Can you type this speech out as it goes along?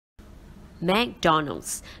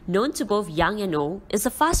McDonald's, known to both young and old, is a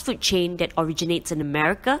fast food chain that originates in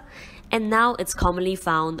America and now it's commonly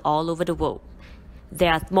found all over the world.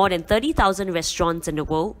 There are more than 30,000 restaurants in the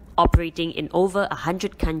world, operating in over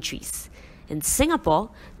 100 countries. In Singapore,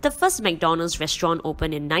 the first McDonald's restaurant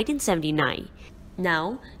opened in 1979.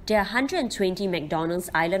 Now, there are 120 McDonald's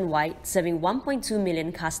island-wide, serving 1.2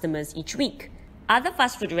 million customers each week. Other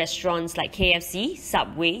fast food restaurants like KFC,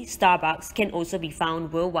 Subway, Starbucks can also be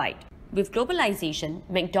found worldwide. With globalization,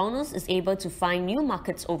 McDonald's is able to find new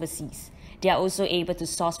markets overseas. They are also able to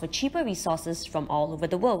source for cheaper resources from all over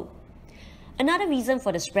the world. Another reason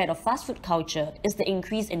for the spread of fast food culture is the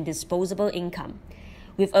increase in disposable income.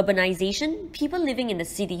 With urbanization, people living in the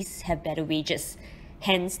cities have better wages.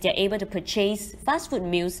 Hence, they are able to purchase fast food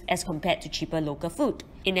meals as compared to cheaper local food.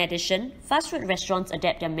 In addition, fast food restaurants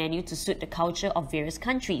adapt their menu to suit the culture of various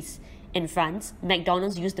countries. In France,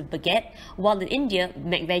 McDonald's use the baguette, while in India,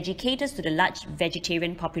 McVeggie caters to the large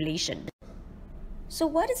vegetarian population. So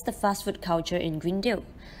what is the fast food culture in Greendale?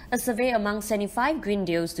 A survey among 75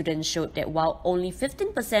 Greendale students showed that while only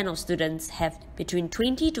 15% of students have between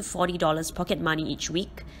 $20 to $40 pocket money each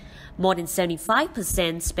week, more than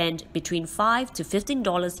 75% spend between $5 to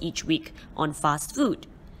 $15 each week on fast food.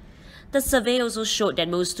 The survey also showed that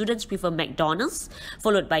most students prefer McDonald's,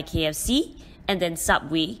 followed by KFC, and then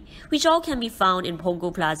Subway, which all can be found in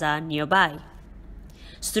Punggol Plaza nearby.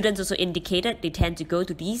 Students also indicated they tend to go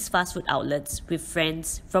to these fast food outlets with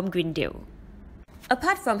friends from Greendale.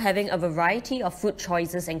 Apart from having a variety of food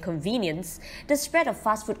choices and convenience, the spread of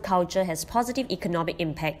fast food culture has positive economic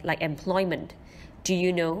impact like employment. Do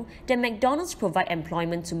you know that McDonald's provide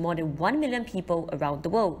employment to more than 1 million people around the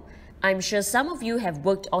world? I'm sure some of you have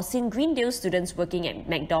worked or seen Greendale students working at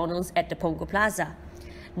McDonald's at the Punggol Plaza.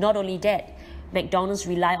 Not only that, McDonald's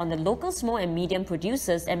rely on the local small and medium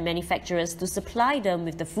producers and manufacturers to supply them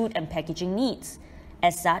with the food and packaging needs.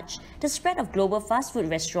 As such, the spread of global fast food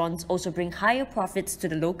restaurants also bring higher profits to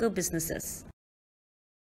the local businesses.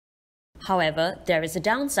 However, there is a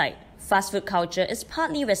downside. Fast food culture is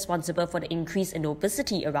partly responsible for the increase in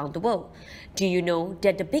obesity around the world. Do you know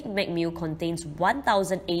that the Big Mac meal contains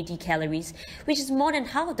 1,080 calories, which is more than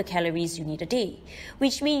half of the calories you need a day,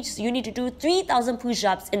 which means you need to do 3,000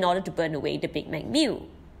 push-ups in order to burn away the Big Mac meal.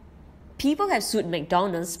 People have sued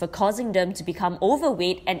McDonald's for causing them to become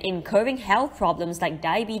overweight and incurring health problems like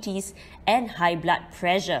diabetes and high blood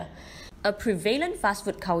pressure. A prevalent fast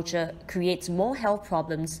food culture creates more health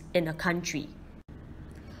problems in a country.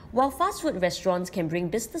 While fast food restaurants can bring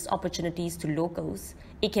business opportunities to locals,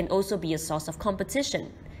 it can also be a source of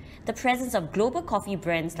competition. The presence of global coffee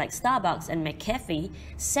brands like Starbucks and McCafe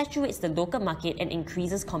saturates the local market and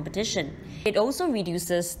increases competition. It also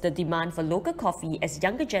reduces the demand for local coffee as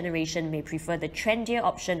younger generation may prefer the trendier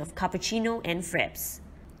option of cappuccino and frappes.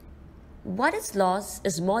 What is lost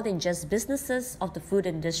is more than just businesses of the food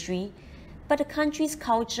industry, but a country's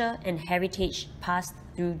culture and heritage passed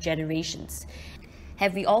through generations.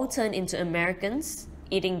 Have we all turned into Americans,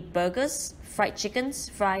 eating burgers, fried chickens,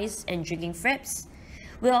 fries, and drinking frappes?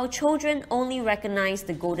 Will our children only recognize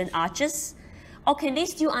the golden arches? Or can they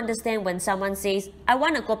still understand when someone says, "I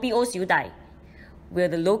want a kopi o siu dai"? Will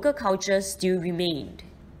the local culture still remain?